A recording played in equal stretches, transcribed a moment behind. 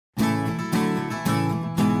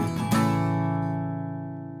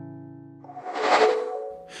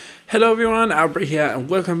Hello everyone, Auvbri here and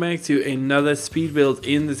welcome back to another speed build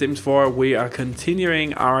in The Sims 4. We are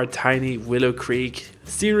continuing our Tiny Willow Creek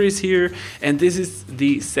series here, and this is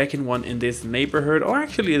the second one in this neighborhood, or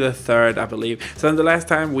actually the third, I believe. So in the last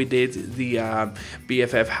time we did the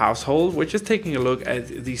BFF household. We're just taking a look at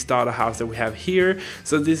the starter house that we have here.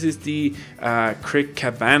 So this is the Crick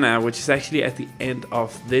Cabana, which is actually at the end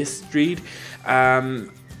of this street.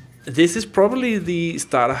 This is probably the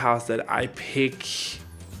starter house that I pick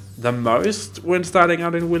the most when starting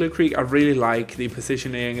out in Willow Creek. I really like the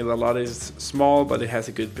positioning. The lot is small, but it has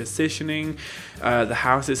a good positioning. The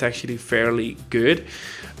house is actually fairly good,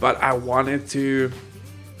 but I wanted to,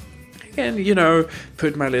 again, you know,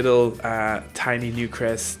 put my little tiny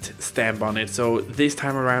Newcrest stamp on it. So this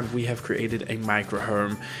time around we have created a micro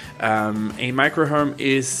home. A micro home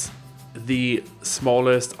is the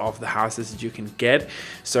smallest of the houses that you can get.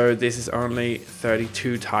 So this is only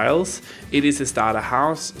 32 tiles. It is a starter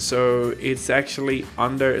house, so it's actually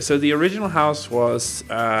under, so the original house was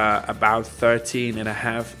about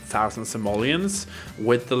 13,500 simoleons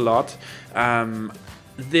with the lot.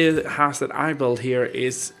 The house that I built here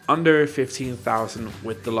is under 15,000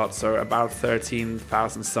 with the lot, so about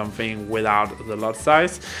 13,000 something without the lot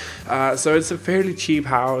size. So it's a fairly cheap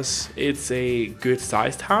house. It's a good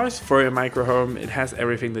sized house for a micro home. It has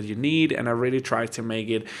everything that you need, and I really tried to make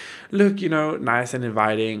it look, you know, nice and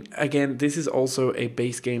inviting. Again, this is also a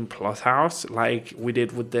base game plus house like we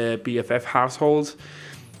did with the BFF household.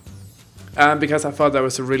 Because I thought that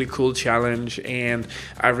was a really cool challenge and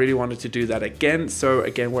I really wanted to do that again. So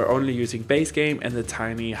again, we're only using base game and the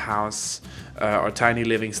tiny house or tiny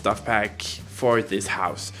living stuff pack for this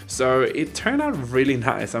house. So it turned out really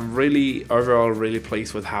nice. I'm really overall really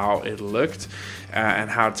pleased with how it looked and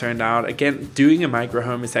how it turned out. Again, doing a micro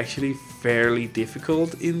home is actually fairly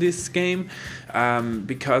difficult in this game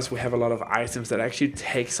because we have a lot of items that actually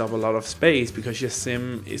takes up a lot of space, because your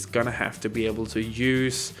sim is gonna have to be able to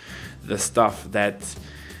use the stuff that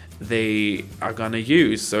they are gonna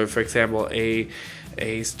use. So for example, a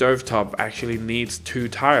stovetop actually needs 2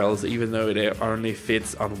 tiles, even though it only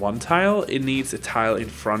fits on 1 tile. It needs a tile in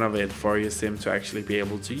front of it for your sim to actually be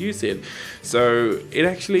able to use it. So it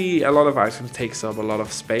actually, a lot of items takes up a lot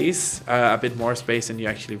of space, a bit more space than you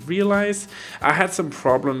actually realize. I had some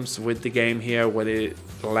problems with the game here where it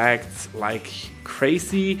lagged like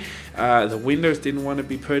crazy. The windows didn't want to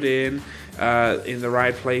be put in the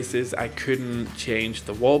right places. I couldn't change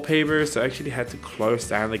the wallpaper, so I actually had to close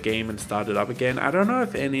down the game and start it up again. I don't know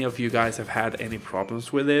if any of you guys have had any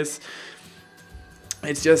problems with this.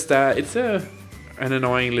 It's just it's an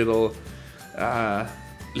annoying little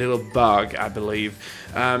bug, I believe.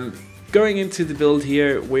 Going into the build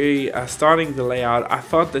here, we are starting the layout. I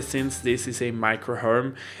thought that since this is a micro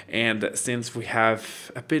home and since we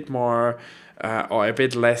have a bit more or a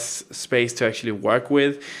bit less space to actually work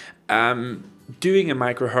with, doing a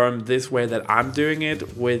micro home this way that I'm doing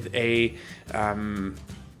it, with a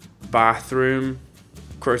bathroom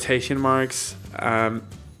quotation marks,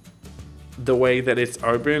 the way that it's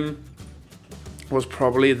open was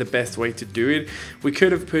probably the best way to do it. We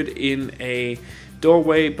could have put in a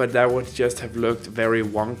doorway, but that would just have looked very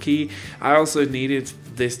wonky. I also needed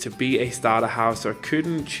this to be a starter house, so I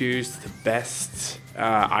couldn't choose the best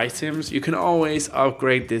items. You can always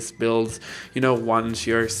upgrade this build, you know, once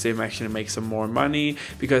your sim actually makes some more money,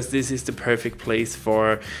 because this is the perfect place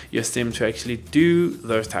for your sim to actually do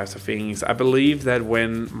those types of things. I believe that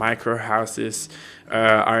when micro houses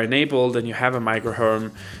are enabled and you have a micro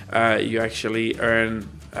home, you actually earn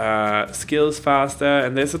skills faster,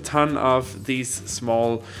 and there's a ton of these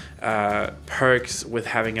small perks with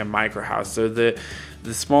having a micro house. So the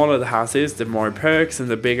smaller the house is, the more perks, and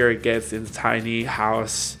the bigger it gets in the tiny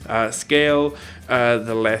house scale,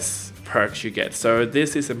 the less perks you get. So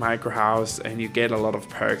this is a micro house and you get a lot of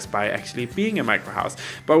perks by actually being a micro house.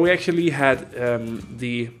 But we actually had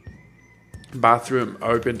the bathroom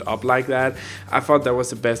opened up like that. I thought that was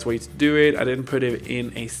the best way to do it. I didn't put it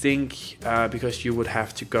in a sink because you would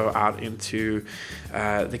have to go out into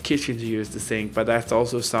the kitchen to use the sink, but that's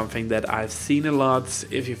also something that I've seen a lot.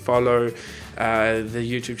 If you follow the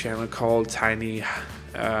YouTube channel called Tiny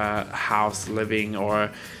House Living,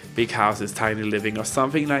 or Big Houses Tiny Living, or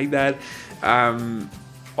something like that,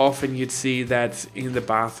 often you'd see that in the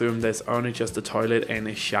bathroom there's only just a toilet and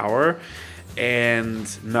a shower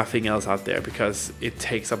and nothing else out there, because it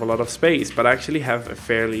takes up a lot of space. But I actually have a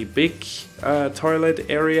fairly big toilet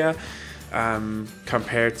area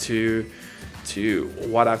compared to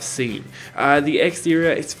what I've seen. The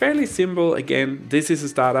exterior is fairly simple. Again, this is a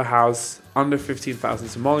starter house. under 15,000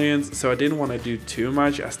 simoleons, so I didn't want to do too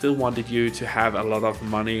much. I still wanted you to have a lot of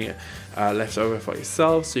money left over for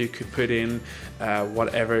yourself, so you could put in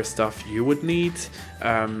whatever stuff you would need,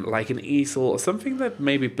 like an easel or something that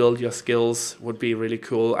maybe build your skills would be really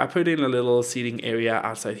cool. I put in a little seating area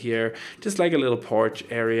outside here, just like a little porch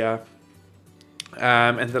area.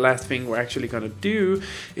 And the last thing we're actually going to do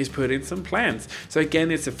is put in some plants. So again,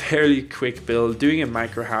 it's a fairly quick build. Doing a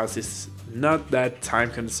micro house is not that time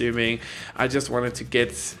consuming. I just wanted to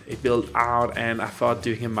get it built out, and I thought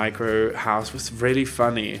doing a micro house was really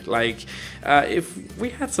funny. Like if we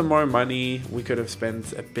had some more money, we could have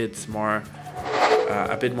spent a bit more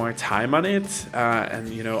time on it, and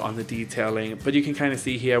you know, on the detailing. But you can kind of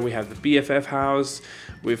see here we have the BFF house.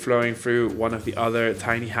 We're flowing through one of the other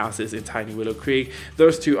tiny houses in Tiny Willow Creek.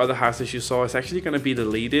 Those two other houses you saw is actually going to be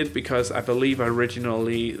deleted, because I believe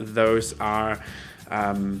originally those are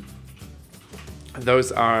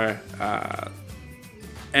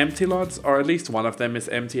empty lots, or at least one of them is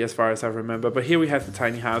empty as far as I remember. But here we have the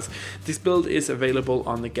tiny house. This build is available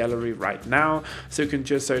on the gallery right now, so you can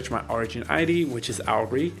just search my origin ID, which is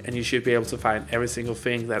Auvbri, and you should be able to find every single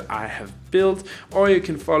thing that I have built, or you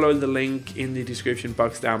can follow the link in the description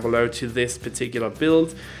box down below to this particular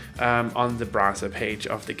build on the browser page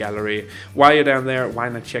of the gallery. While you're down there, why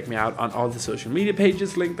not check me out on all the social media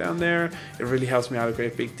pages linked down there. It really helps me out a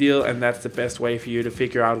great big deal, and that's the best way for you to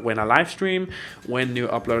figure out when I live stream, when new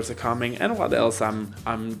uploads are coming, and what else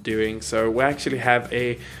I'm doing. So we actually have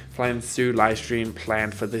a plans to live stream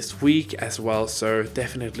planned for this week as well, so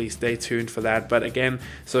definitely stay tuned for that. But again,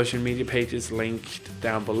 social media pages linked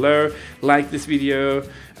down below. Like this video,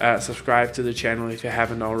 subscribe to the channel if you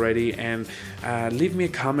haven't already, and leave me a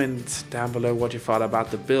comment down below what you thought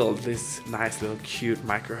about the build, this nice little cute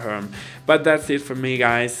micro home. But that's it for me,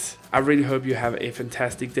 guys. I really hope you have a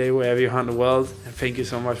fantastic day wherever you are in the world, and thank you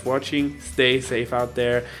so much for watching. Stay safe out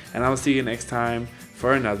there, and I'll see you next time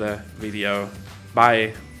for another video.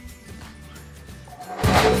 Bye.